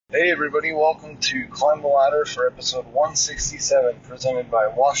Hey everybody, welcome to Climb the Ladder for episode 167, presented by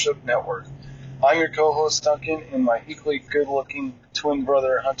Wash Up Network. I'm your co-host Duncan, and my equally good-looking twin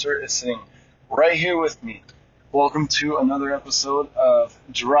brother Hunter is sitting right here with me. Welcome to another episode of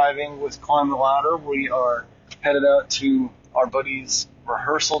Driving with Climb the Ladder. We are headed out to our buddy's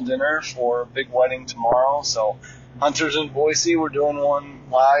rehearsal dinner for a big wedding tomorrow. So Hunter's in Boise. We're doing one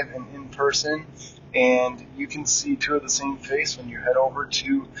live and in person. And you can see two of the same face when you head over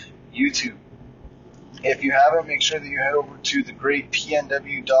to YouTube. If you haven't, make sure that you head over to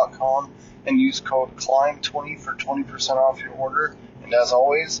thegreatpnw.com and use code CLIMB20 for 20% off your order. And as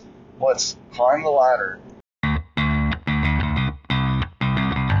always, let's climb the ladder.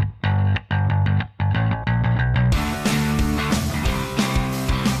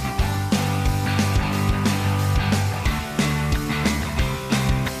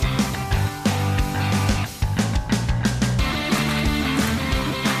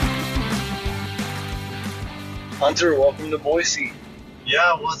 Hunter, welcome to Boise.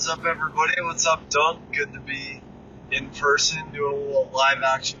 Yeah, what's up, everybody? What's up, Dunk? Good to be in person, doing a little live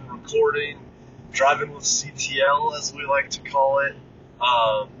action recording, driving with CTL, as we like to call it.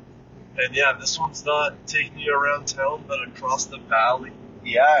 And yeah, this one's not taking you around town, but across the valley.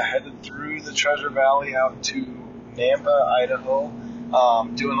 Yeah, headed through the Treasure Valley out to Nampa, Idaho,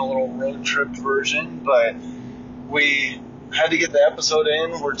 doing a little road trip version, but we had to get the episode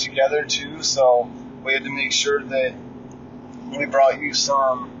in. We're together too, so we had to make sure that we brought you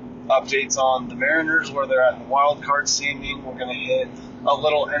some updates on the Mariners, where they're at in the wild card standing. We're going to hit a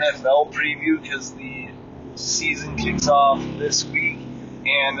little NFL preview because the season kicks off this week.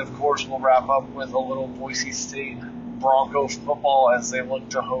 And, of course, we'll wrap up with a little Boise State Bronco football as they look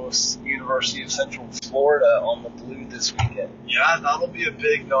to host University of Central Florida on the Blue this weekend. Yeah, that'll be a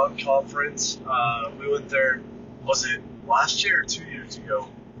big non-conference. We went there, was it last year or 2 years ago?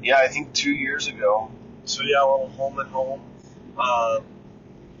 Yeah, I think 2 years ago. So, yeah, a little home and home. I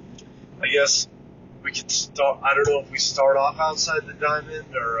guess we could start. I don't know if we start off outside the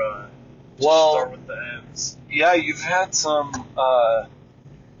diamond or start with the ends. Yeah, you've had some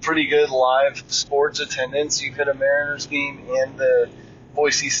pretty good live sports attendance. You've had a Mariners game and the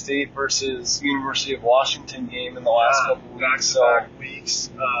Boise State versus University of Washington game in the last couple weeks. Back-to-back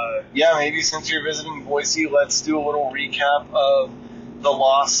weeks. Yeah, maybe since you're visiting Boise, let's do a little recap of the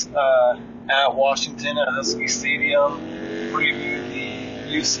loss at Washington at Husky Stadium, preview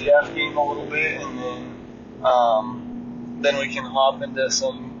the UCF game a little bit, and then we can hop into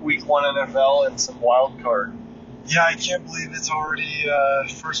some Week 1 NFL and some wild card. Yeah, I can't believe it's already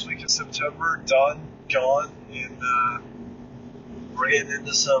first week of September, done, gone, and we're getting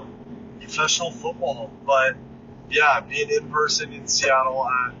into some professional football. But yeah, being in person in Seattle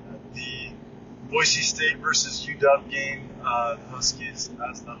at the Boise State versus UW game, the Huskies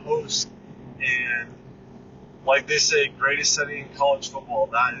as the host, and like they say, greatest setting in college football.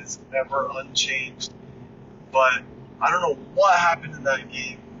 That is ever unchanged. But I don't know what happened in that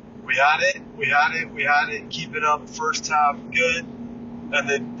game. We had it, keep it up, first half, good, and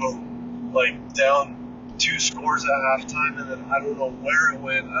then boom, like down 2 scores at halftime, and then I don't know where it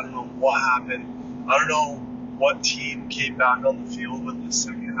went, I don't know what happened, I don't know what team came back on the field with the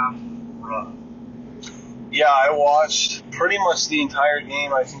second half rough. Yeah, I watched pretty much the entire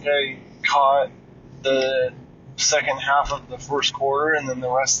game. I think I caught the second half of the first quarter and then the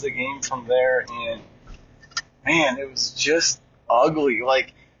rest of the game from there, and man, it was just ugly.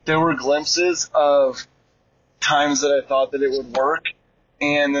 Like, there were glimpses of times that I thought that it would work,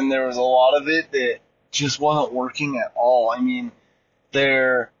 and then there was a lot of it that just wasn't working at all. I mean,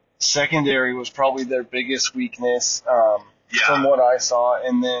 their secondary was probably their biggest weakness from what I saw,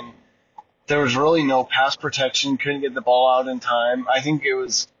 and then there was really no pass protection, couldn't get the ball out in time. I think it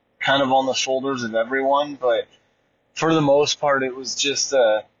was kind of on the shoulders of everyone, but for the most part, it was just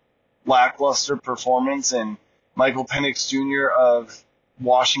a lackluster performance, and Michael Penix Jr. of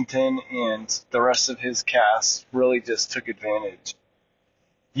Washington and the rest of his cast really just took advantage.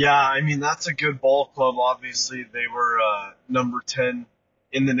 Yeah, I mean, that's a good ball club. Obviously, they were number 10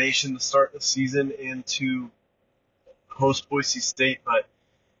 in the nation to start the season and to host Boise State, but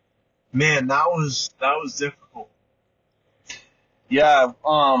man, that was difficult. Yeah,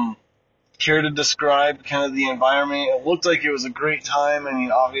 care to describe kind of the environment? It looked like it was a great time. I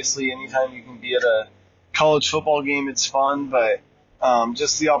mean, obviously, anytime you can be at a college football game, it's fun, but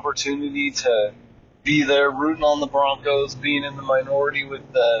just the opportunity to be there rooting on the Broncos, being in the minority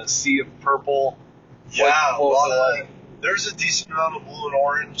with the sea of purple. Yeah, there's a decent amount of blue and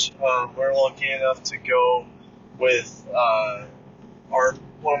orange. We're lucky enough to go with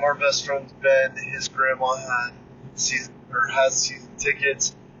one of our best friends, Ben. His grandma has season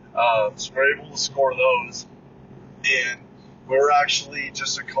tickets. So we're able to score those. And we're actually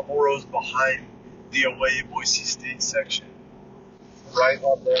just a couple rows behind the away Boise State section, right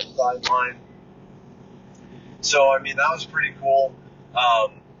on their sideline. So, I mean, that was pretty cool. A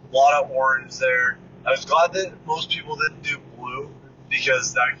lot of orange there. I was glad that most people didn't do blue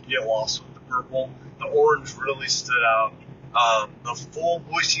because that could get lost with the purple. The orange really stood out. The full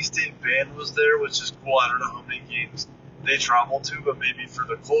Boise State band was there, which is cool. I don't know how many games they traveled to, but maybe for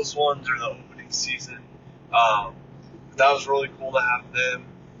the close ones or the opening season. That was really cool to have them.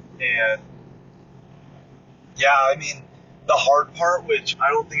 And, yeah, I mean, the hard part, which I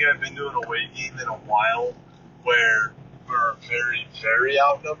don't think I've been to an away game in a while, where we're very, very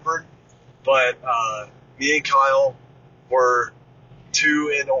outnumbered. But me and Kyle were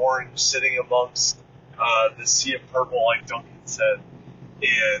two in orange sitting amongst the sea of purple, like Duncan said.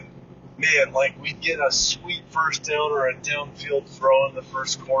 And, man, like, we'd get a sweet first down or a downfield throw in the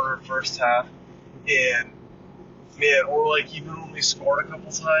first quarter, first half. And, man, or, like, even when we scored a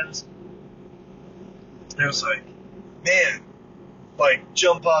couple times, it was like, man, like,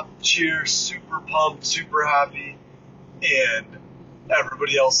 jump up, cheer, super pumped, super happy, and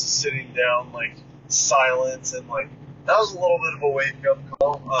everybody else is sitting down, like, silence, and, like, that was a little bit of a wake-up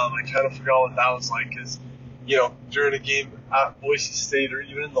call. I kind of forgot what that was like, because, you know, during a game at Boise State or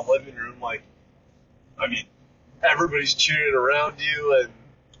even in the living room, like, I mean, everybody's cheering around you, and,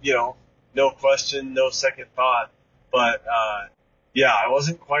 you know, no question, no second thought, but, yeah, I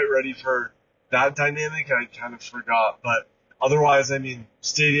wasn't quite ready for that dynamic. I kind of forgot, but otherwise, I mean,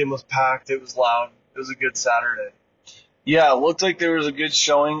 stadium was packed. It was loud. It was a good Saturday. Yeah, it looked like there was a good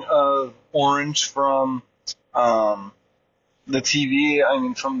showing of orange from the TV. I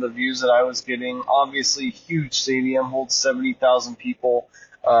mean, from the views that I was getting. Obviously, huge stadium, holds 70,000 people.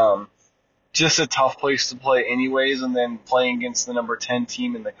 Just a tough place to play anyways, and then playing against the number 10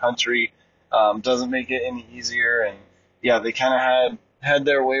 team in the country doesn't make it any easier. And, yeah, they kind of had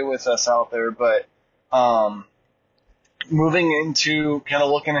their way with us out there, but moving into kind of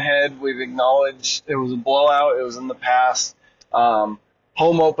looking ahead, we've acknowledged it was a blowout. It was in the past.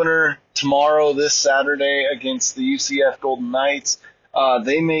 Home opener tomorrow, this Saturday, against the UCF Golden Knights.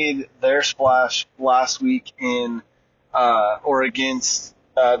 They made their splash last week or against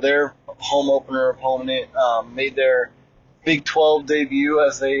their home opener opponent, made their Big 12 debut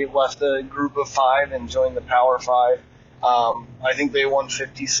as they left a group of 5 and joined the Power 5. I think they won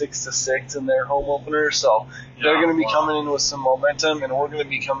 56-6 in their home opener, so they're going to be coming in with some momentum, and we're going to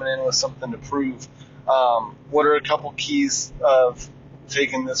be coming in with something to prove. What are a couple keys of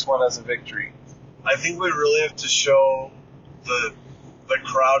taking this one as a victory? I think we really have to show the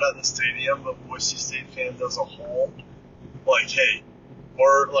crowd at the stadium, but Boise State fans as a whole, like, hey,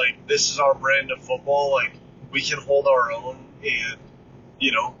 this is our brand of football. Like, we can hold our own, and,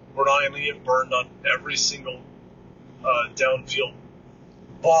 you know, we're not going to get burned on every single downfield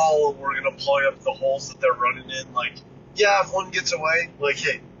ball, and we're going to plug up the holes that they're running in. Like, yeah, if one gets away, like,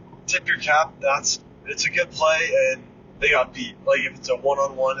 hey, tip your cap. It's a good play, and they got beat. Like, if it's a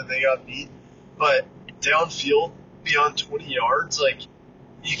one-on-one and they got beat. But downfield, beyond 20 yards, like,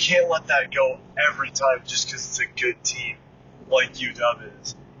 you can't let that go every time just because it's a good team like UW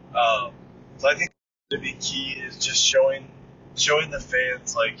is. So I think the big key is just showing the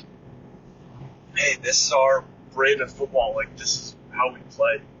fans, like, hey, this is our brand of football. Like, this is how we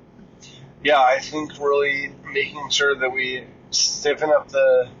play. Yeah, I think really making sure that we stiffen up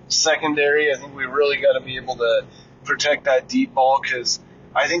the secondary. I think we really got to be able to protect that deep ball, because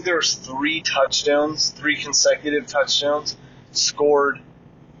I think there was 3 consecutive touchdowns scored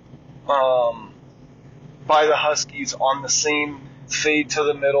by the Huskies on the same fade to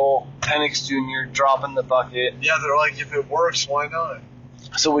the middle, Penix Jr. dropping the bucket. Yeah, they're like, if it works, why not?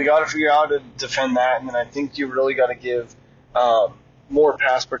 So we got to figure out how to defend that, and then I think you really got to give more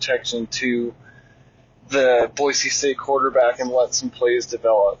pass protection to the Boise State quarterback and let some plays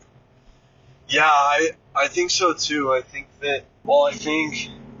develop. Yeah, I think so too. I think that, I think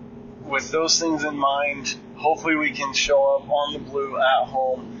with those things in mind, hopefully we can show up on the blue at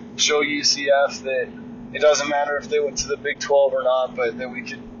home, show UCF that it doesn't matter if they went to the Big 12 or not, but that we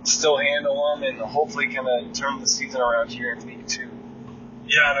could still handle them and hopefully kind of turn the season around here in week 2.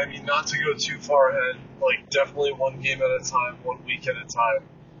 Yeah, and I mean, not to go too far ahead, like, definitely one game at a time, 1 week at a time.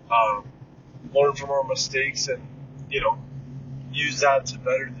 Learn from our mistakes and, you know, use that to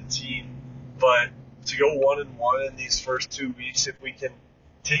better the team. But to go 1-1 in these first 2 weeks, if we can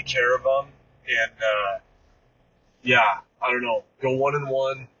take care of them, and, I don't know, go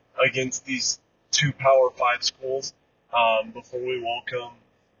 1-1 against these 2 Power 5 schools, before we welcome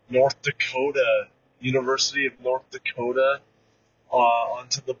University of North Dakota,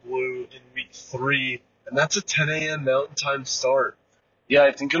 onto the blue in week 3, and that's a 10 a.m. Mountain Time start. Yeah,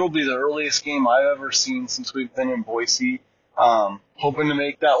 I think it'll be the earliest game I've ever seen since we've been in Boise. Hoping to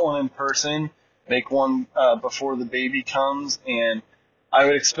make that one in person, make one before the baby comes, and I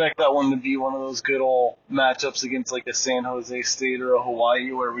would expect that one to be one of those good old matchups against like a San Jose State or a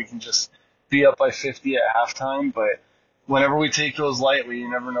Hawaii where we can just be up by 50 at halftime. But whenever we take those lightly, you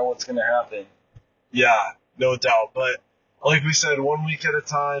never know what's going to happen. Yeah, no doubt. But like we said, 1 week at a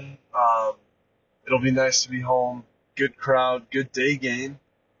time. It'll be nice to be home. Good crowd, good day game.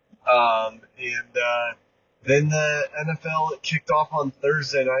 Then the NFL kicked off on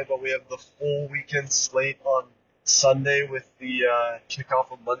Thursday night, but we have the full weekend slate on Sunday with the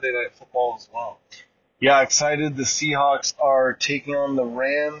kickoff of Monday Night Football as well. Yeah, excited. The Seahawks are taking on the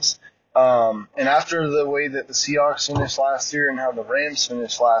Rams. And after the way that the Seahawks finished last year and how the Rams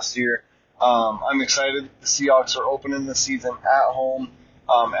finished last year, I'm excited. The Seahawks are opening the season at home,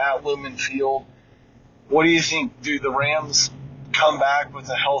 at Lumen Field. What do you think? Do the Rams come back with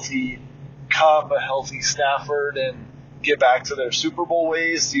a healthy Cup, a healthy Stafford, and get back to their Super Bowl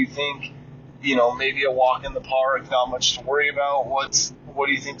ways? Do you think, maybe a walk in the park, not much to worry about? What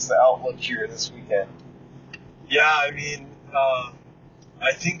do you think's the outlook here this weekend? Yeah, I mean,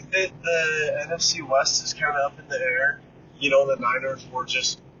 I think that the NFC West is kind of up in the air. The Niners were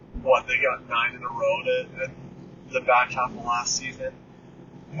just, they got 9 in a row at the back half of last season.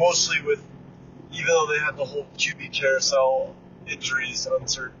 Mostly even though they had the whole QB carousel, injuries,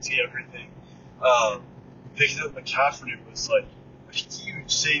 uncertainty, everything, picking up McCaffrey was like a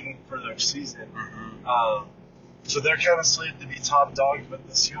huge saving for their season. Mm-hmm. So they're kind of slated to be top dogs, but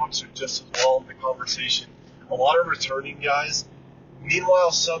the Seahawks are just as well in the conversation. A lot of returning guys,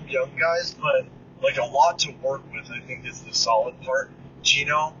 meanwhile some young guys, but like a lot to work with, I think, is the solid part.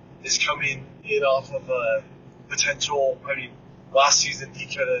 Geno is coming in off of a potential, last season he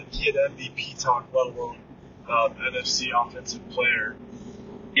had MVP talk, let alone NFC offensive player.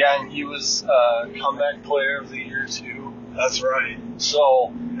 Yeah, and he was comeback player of the year too. That's right. So,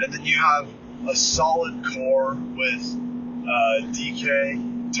 and then you have a solid core with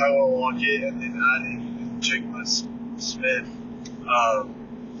DK, Tyler Lockett, and then adding Jigma Smith.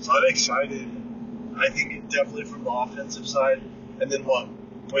 So I'm excited. I think definitely from the offensive side. And then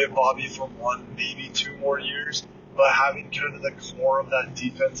we have Bobby for 1, maybe 2 more years. But having kind of the core of that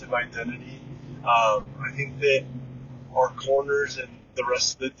defensive identity, I think that our corners and the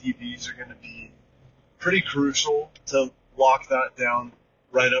rest of the DBs are going to be pretty crucial to lock that down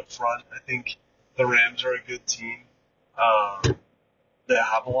right up front. I think the Rams are a good team. They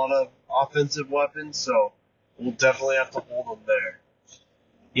have a lot of offensive weapons, so we'll definitely have to hold them there.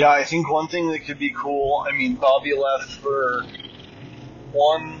 Yeah, I think one thing that could be cool, Bobby left for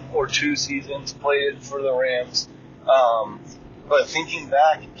 1 or 2 seasons, played for the Rams. But thinking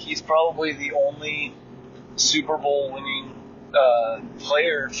back, he's probably the only Super Bowl winning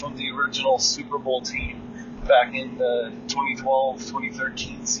player from the original Super Bowl team back in the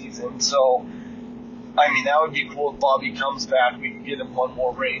 2012-2013 season. So, that would be cool if Bobby comes back. We can get him 1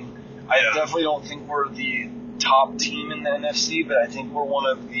 more ring. I definitely don't think we're the top team in the NFC, but I think we're one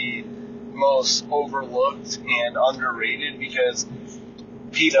of the most overlooked and underrated because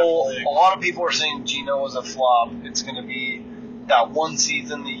a lot of people are saying Geno was a flop. It's going to be that one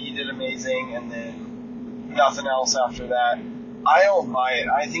season that he did amazing and then nothing else after that. I don't buy it.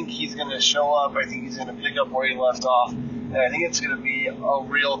 I think he's going to show up. I think he's going to pick up where he left off. And I think it's going to be a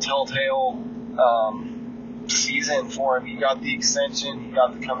real telltale season for him. He got the extension. He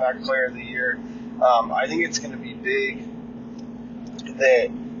got the comeback player of the year. I think it's going to be big that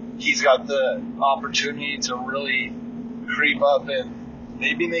he's got the opportunity to really creep up and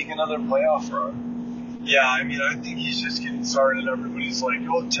maybe make another playoff run. Yeah, I think he's just getting started. Everybody's like,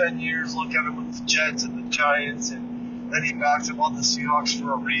 10 years, look at him with the Jets and the Giants, and then he backed up on the Seahawks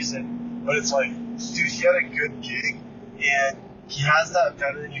for a reason. But it's like, dude, he had a good gig, and he has that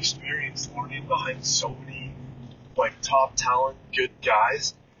veteran experience learning behind so many, top talent, good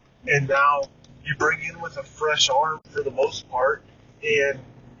guys. And now you bring in with a fresh arm for the most part, and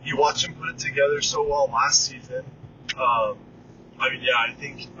you watch him put it together so well last season. I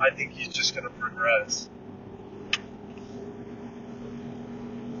think he's just going to progress.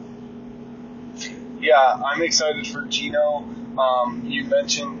 Yeah, I'm excited for Geno. You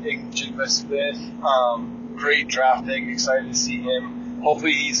mentioned Jigma Smith. Great draft pick. Excited to see him.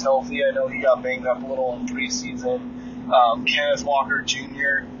 Hopefully he's healthy. I know he got banged up a little in preseason. Kenneth Walker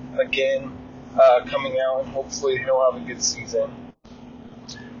Jr. again coming out, and hopefully he'll have a good season.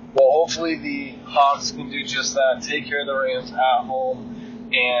 Well, hopefully the Hawks can do just that. Take care of the Rams at home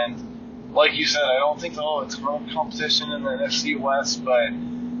and like you said, I don't think it's real competition in the NFC West, but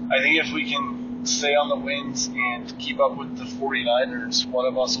I think if we can stay on the wins and keep up with the 49ers, one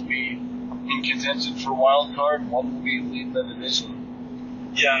of us will be in contention for wild card, and one will be leading the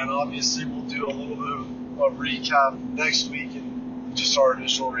division. Yeah, and obviously we'll do a little bit of a recap next week and just our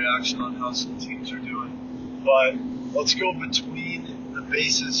initial reaction on how some teams are doing. But let's go between the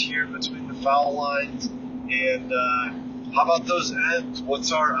bases here, between the foul lines, and how about those ends?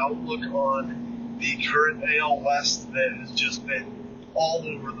 What's our outlook on the current AL West that has just been all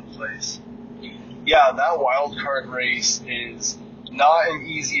over the place? Yeah, that wild card race is not an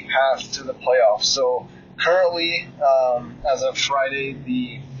easy path to the playoffs. So currently, as of Friday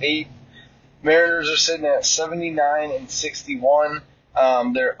the 8th, Mariners are sitting at 79 and 61.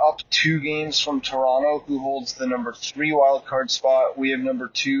 They're up 2 games from Toronto, who holds the number 3 wild card spot. We have number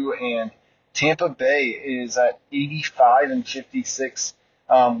 2, and Tampa Bay is at 85 and 56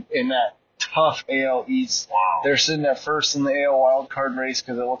 in that tough AL East. Wow. They're sitting at first in the AL wild card race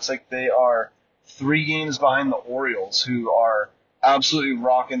because it looks like they are 3 games behind the Orioles, who are absolutely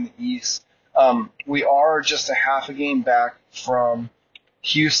rocking the East. We are just a half a game back from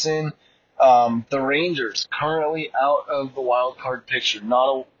Houston. The Rangers currently out of the wild card picture.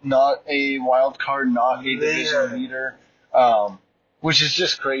 Not a wild card, not a division leader. Which is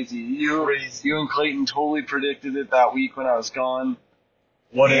just crazy. You and Clayton totally predicted it that week when I was gone.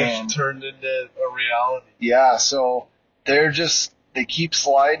 What if turned into a reality? Yeah, so they keep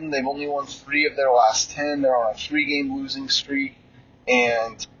sliding. They've only won 3 of their last 10. They're on a 3-game losing streak,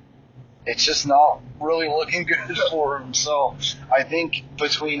 and it's just not really looking good for them. So I think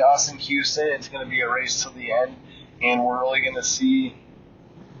between us and Houston, it's going to be a race to the end, and we're really going to see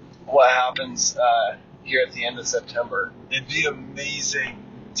what happens here at the end of September. It'd be amazing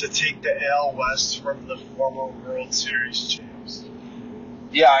to take the AL West from the former World Series champs.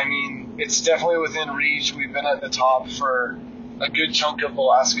 Yeah, I mean, it's definitely within reach. We've been at the top for a good chunk of the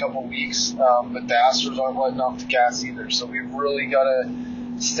last couple weeks, but the Astros aren't letting off the gas either, so we've really got to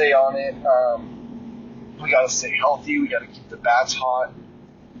stay on it. We got to stay healthy. We got to keep the bats hot,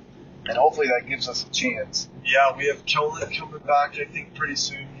 and hopefully that gives us a chance. Yeah, we have Kelly coming back, I think, pretty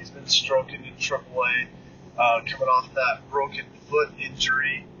soon. He's been stroking in AAA, coming off that broken foot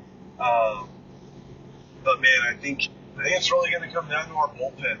injury. But man, I think it's really going to come down to our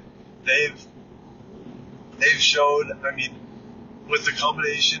bullpen. They've showed, I mean, with the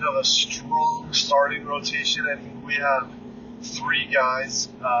combination of a strong starting rotation, I think we have 3 guys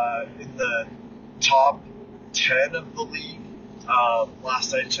in the top 10 of the league.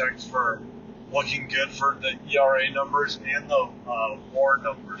 Last I checked, for looking good for the ERA numbers and the WAR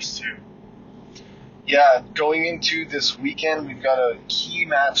numbers too. Yeah, going into this weekend, we've got a key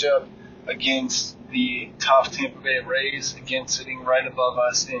matchup against the tough Tampa Bay Rays, again sitting right above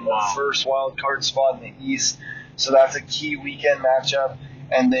us in the first wild card spot in the East. So that's a key weekend matchup.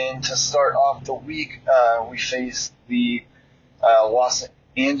 And then to start off the week, we face the Los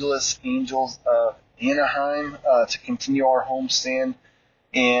Angeles Angels of Anaheim to continue our homestand.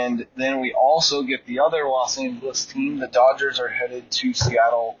 And then we also get the other Los Angeles team. The Dodgers are headed to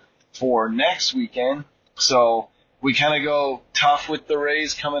Seattle for next weekend. So we kind of go tough with the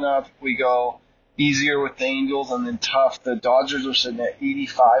Rays coming up. We go easier with the Angels, and then tough. The Dodgers are sitting at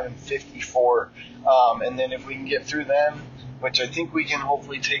 85 and 54. And then if we can get through them, which I think we can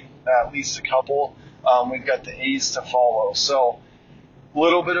hopefully take at least a couple, we've got the A's to follow. So a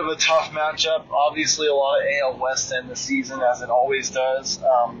little bit of a tough matchup. Obviously, a lot of AL West end the season, as it always does,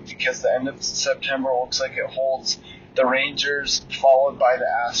 because the end of September looks like it holds the Rangers, followed by the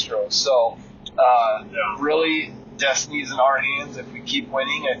Astros. So really, destiny's in our hands. If we keep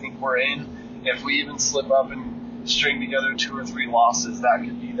winning, I think we're in. If we even slip up and string together 2 or 3 losses, that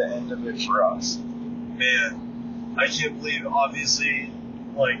could be the end of it for us. Man, I can't believe, obviously,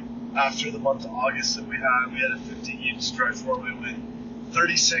 like, after the month of August that we had a 50-game stretch where we went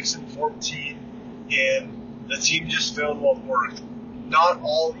 36 and 14, and the team just found what worked. Not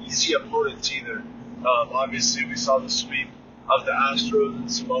all easy opponents either. Obviously, we saw the sweep of the Astros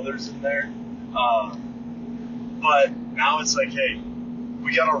and some others in there. But now it's like, hey,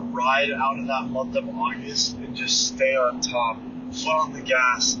 we got to ride out of that month of August and just stay on top, foot on the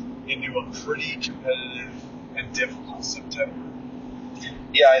gas, into a pretty competitive and difficult September.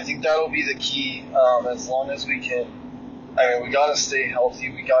 Yeah, I think that'll be the key. As long as we can, I mean, we got to stay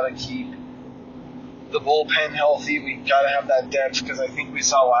healthy. We got to keep the bullpen healthy. We got to have that depth, because I think we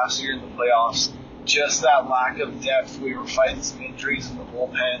saw last year in the playoffs just that lack of depth. We were fighting some injuries in the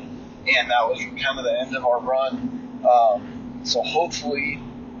bullpen, and that was kind of the end of our run. So hopefully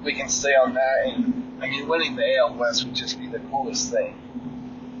we can stay on that. And I mean, winning the AL West would just be the coolest thing.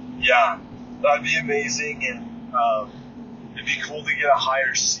 Yeah, that'd be amazing, and it'd be cool to get a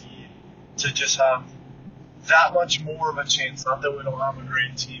higher seed to just have that much more of a chance. Not that we don't have a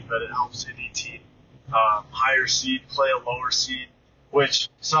great team, but it helps any team. Higher seed, play a lower seed, which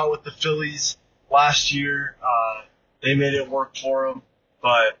saw with the Phillies last year. They made it work for them,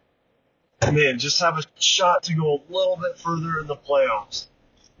 but man, just have a shot to go a little bit further in the playoffs.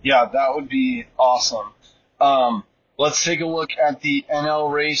 Yeah, that would be awesome. Let's take a look at the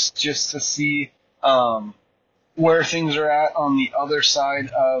NL race just to see where things are at on the other side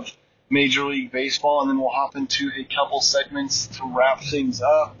of Major League Baseball, and then we'll hop into a couple segments to wrap things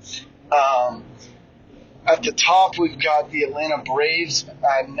up. At the top, we've got the Atlanta Braves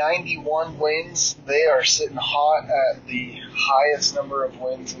at 91 wins. They are sitting hot at the highest number of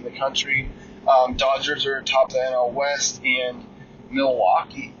wins in the country. Dodgers are atop the NL West, and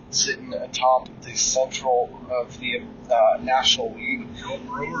Milwaukee sitting atop the Central of the National League. Go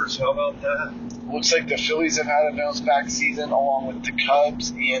Brewers, how about that? Looks like the Phillies have had a bounce-back season, along with the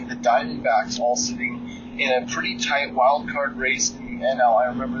Cubs and the Diamondbacks all sitting in a pretty tight wild card race in the NL. I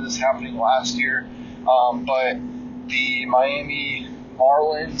remember this happening last year, but the Miami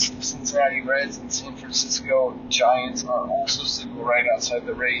Marlins, the Cincinnati Reds, and San Francisco Giants are also sitting right outside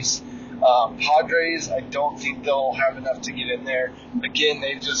the race. Padres, I don't think they'll have enough to get in there. Again,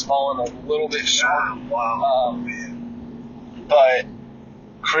 they've just fallen a little bit short. Wow. But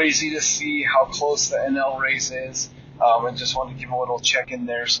crazy to see how close the NL race is. And just wanted to give a little check in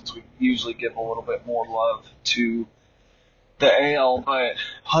there since we usually give a little bit more love to the AL. But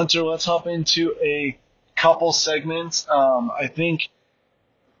Hunter, let's hop into a couple segments. I think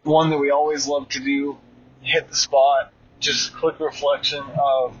one that we always love to do, hit the spot, just quick reflection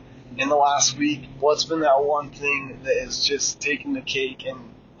of in the last week, what's been that one thing that has just taken the cake and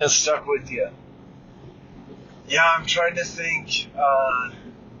has stuck with you? Yeah, I'm trying to think.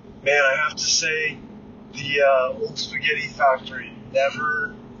 Man, I have to say the Old Spaghetti Factory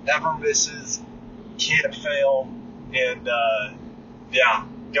never misses, can't fail, and yeah,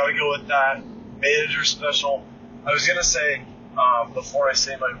 gotta go with that. Manager special. I was gonna say before I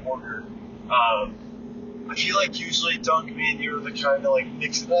say my order, I feel like usually, Dunk, me and you are the kind to like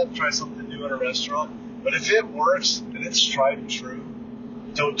mix it up, try something new in a restaurant. But if it works and it's tried and true,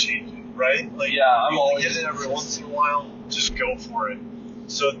 don't change it, right? Like, yeah, I'm you always get it every once in a while, just go for it.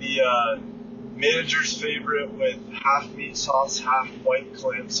 So the manager's favorite with half meat sauce, half white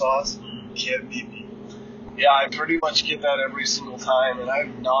clam sauce can't beat me. Yeah, I pretty much get that every single time, and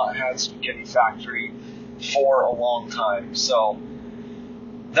I've not had Spaghetti Factory for a long time. So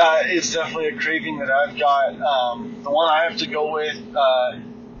that is definitely a craving that I've got. The one I have to go with,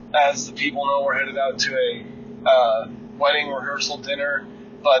 as the people know, we're headed out to a wedding rehearsal dinner,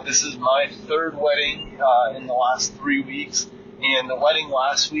 but this is my third wedding in the last 3 weeks. And the wedding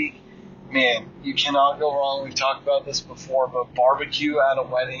last week, man, you cannot go wrong. We've talked about this before, but barbecue at a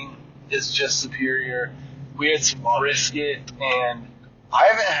wedding is just superior. We had some brisket, and I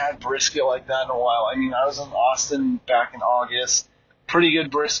haven't had brisket like that in a while. I mean, I was in Austin back in August. Pretty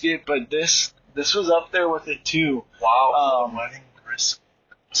good brisket, but this was up there with it too. Wow, wedding brisket.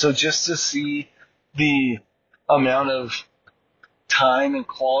 So just to see the amount of time and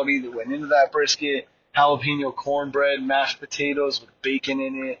quality that went into that brisket, jalapeno cornbread, mashed potatoes with bacon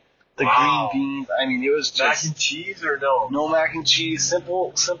in it, the green beans. I mean, it was just mac and cheese or no? No mac and cheese.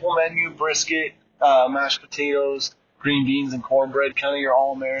 Simple menu: brisket, mashed potatoes, green beans, and cornbread. Kind of your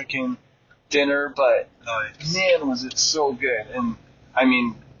all-American dinner, but nice. Man, was it so good. And I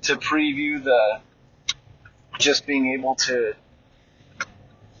mean, to preview just being able to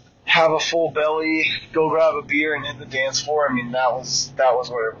have a full belly, go grab a beer, and hit the dance floor. I mean, that was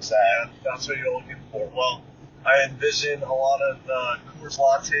where it was at. That's what you're looking for. Well, I envision a lot of Coors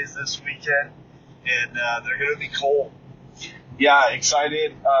Lattes this weekend, and they're going to be cold. Yeah,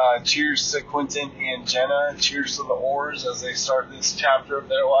 excited. Cheers to Quentin and Jenna. Cheers to the Oars as they start this chapter of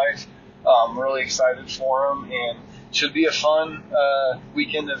their life. Really excited for them, and should be a fun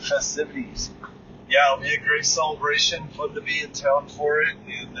weekend of festivities. Yeah, it'll be a great celebration. Fun to be in town for it,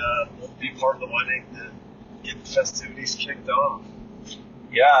 and we'll be part of the wedding to get the festivities kicked off.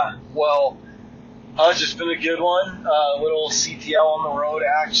 Yeah, well, it's just been a good one. A little CTL on the road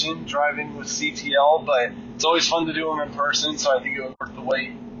action, driving with CTL, but it's always fun to do them in person, so I think it would worth the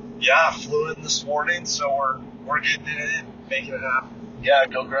wait. Yeah, flew in this morning, so we're getting it in, making it happen. Yeah,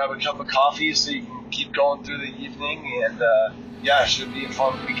 go grab a cup of coffee so you can keep going through the evening, and yeah, it should be a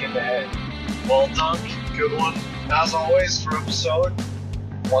fun weekend ahead. Well, Dunk, good one, as always, for episode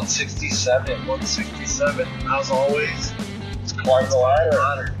 167. 167, as always. It's quite the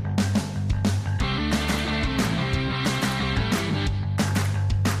ladder.